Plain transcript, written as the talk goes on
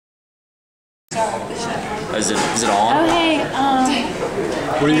Is it on? Oh hey,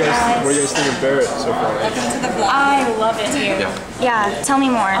 What do you guys think of Barrett so far? welcome to the vlog. I love it here. Yeah, tell me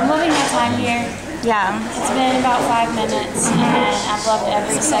more. I'm loving my time here. Yeah. It's been about 5 minutes and I've loved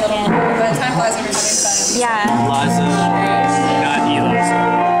every second. But time flies when you're having fun. Yeah. Liza, not Eliza.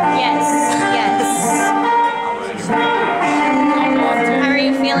 Yes. Yes. How are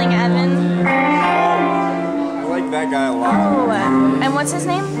you feeling, Evan? I like that guy a lot. Oh, and what's his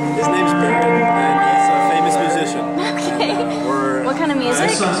name? His name's Barrett, and he's a famous musician. Okay. What kind of music?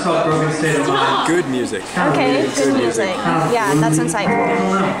 This song's called Broken State of Mind. Good music. Okay, good music. Yeah, that's insightful.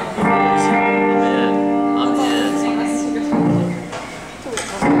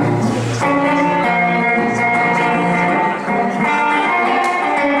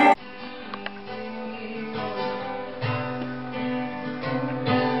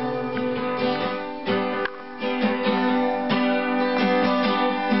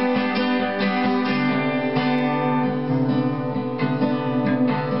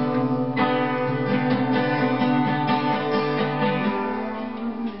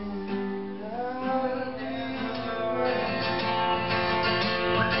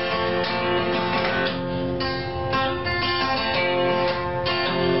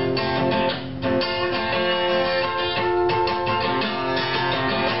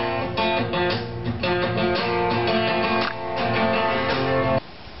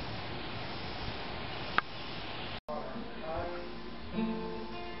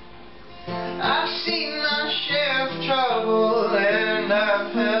 I've seen my share of trouble and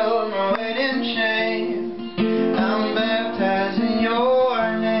I've held my weight in shame. I'm baptized in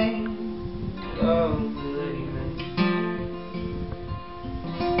your name, oh believe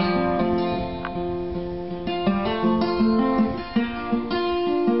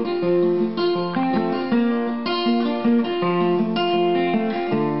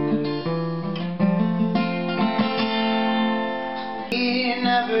He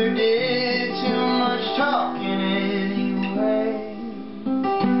never did too much talking anyway.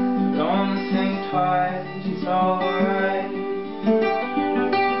 Don't think twice, it's alright.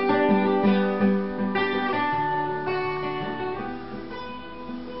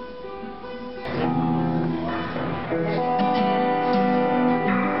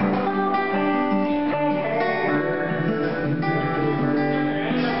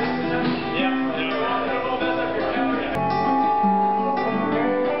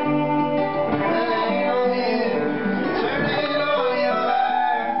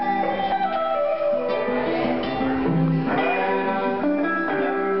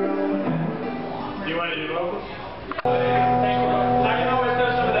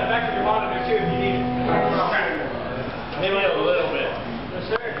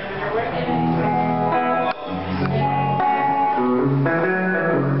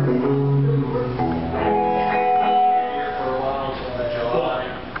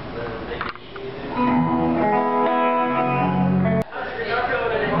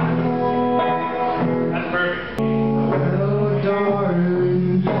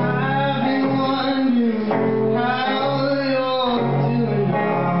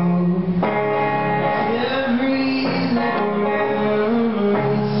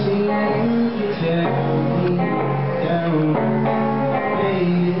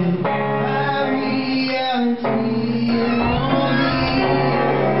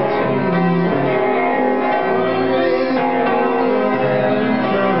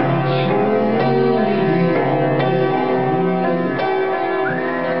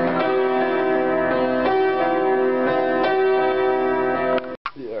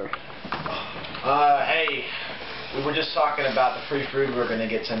 Hey, we were just talking about the free food we're gonna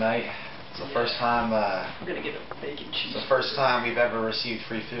get tonight. It's the first time we're gonna get a bacon cheese. It's the first time we've ever received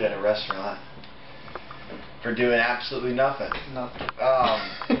free food at a restaurant for doing absolutely nothing.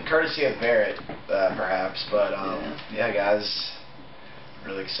 Courtesy of Barrett, perhaps. But yeah, guys,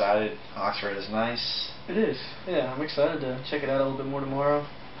 really excited. Oxford is nice. It is. Yeah, I'm excited to check it out a little bit more tomorrow.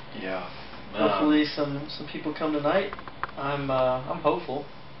 Yeah. Hopefully, some people come tonight. I'm hopeful.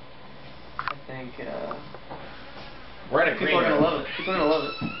 I think we're in a people are gonna love it. People are gonna love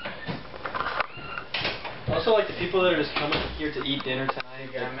it. I also like the people that are just coming here to eat dinner tonight.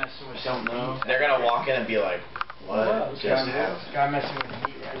 Don't know. They're gonna walk in and be like, "What just happened?" Guy messing with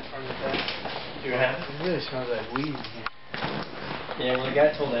meat right in front of the desk. Do what happened? It really smells like weed. Yeah, well, the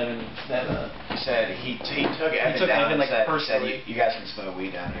guy told Evan that he said he took Evan down and said you guys can smoke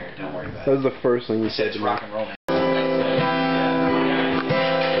weed down here. Don't worry about it. That was the first thing he said. It's rock and roll, man.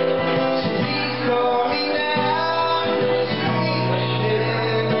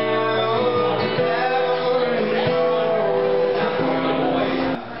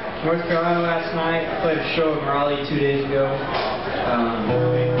 North Carolina last night. I played a show in Raleigh 2 days ago. On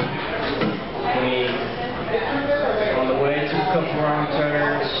the way, took a couple wrong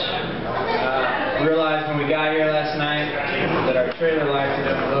turns. Realized when we got here last night that our trailer lights had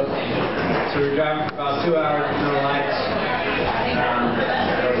unhooked. So we were driving for about 2 hours with no lights.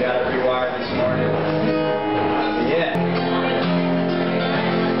 We got it rewired this morning. Yeah.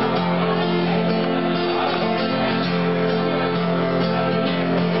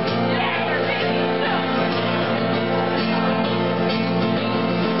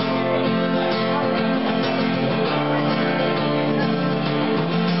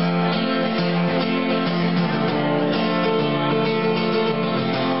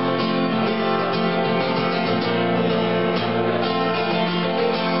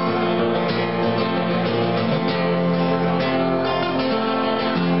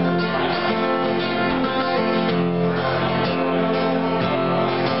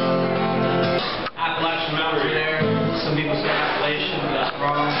 Some people say Appalachian, but that's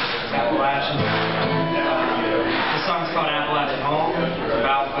wrong. It's Appalachian. This song's called Appalachian Home. It's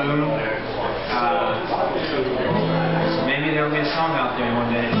about Boone. So maybe there'll be a song out there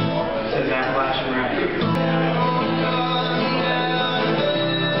one day that says Appalachian rap.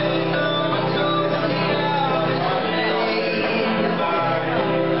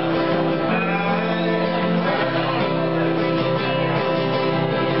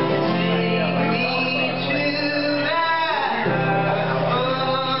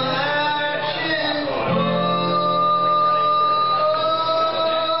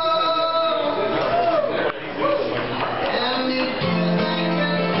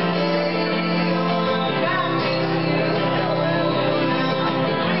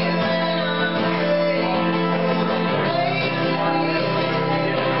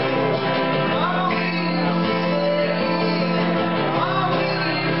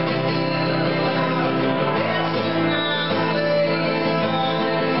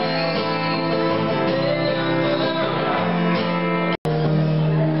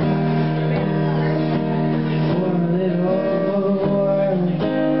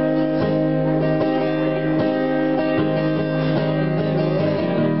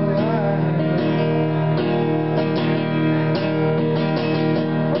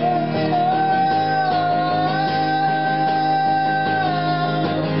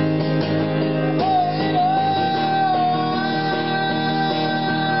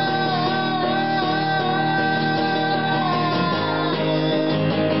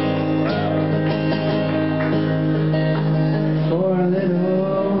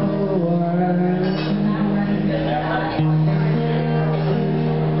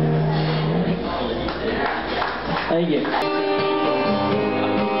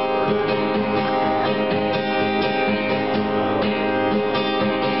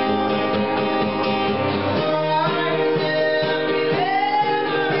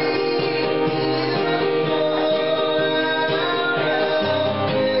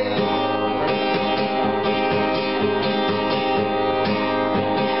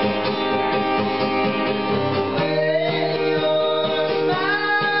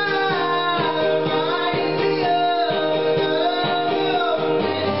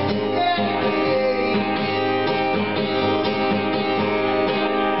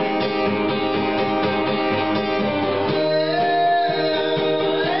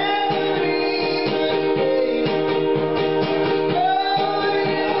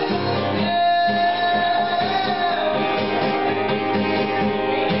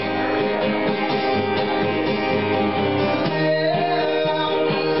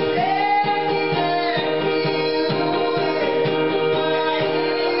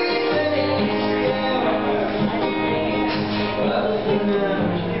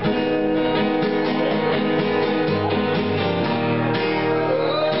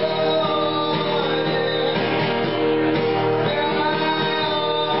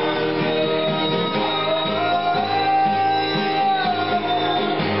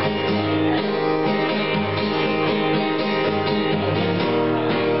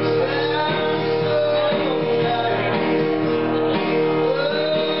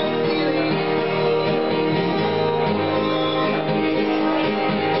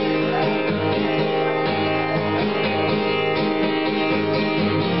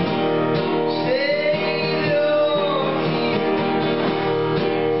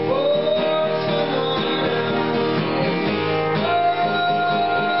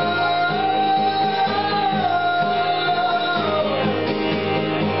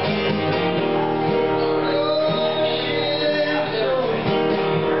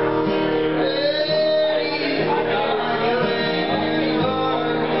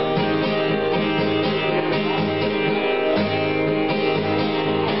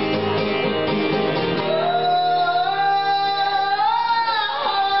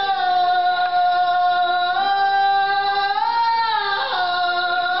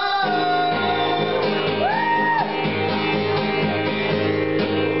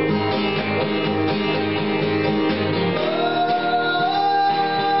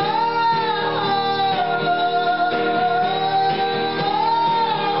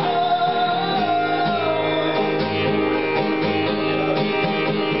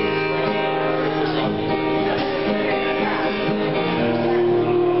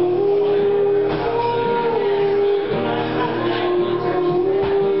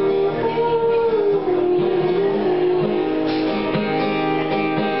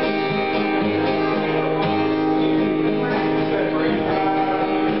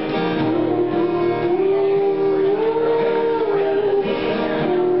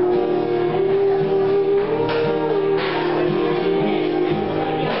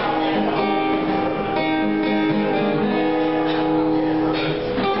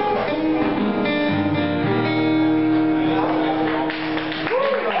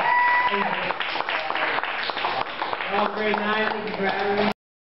 Have a great night. Thank you for having me.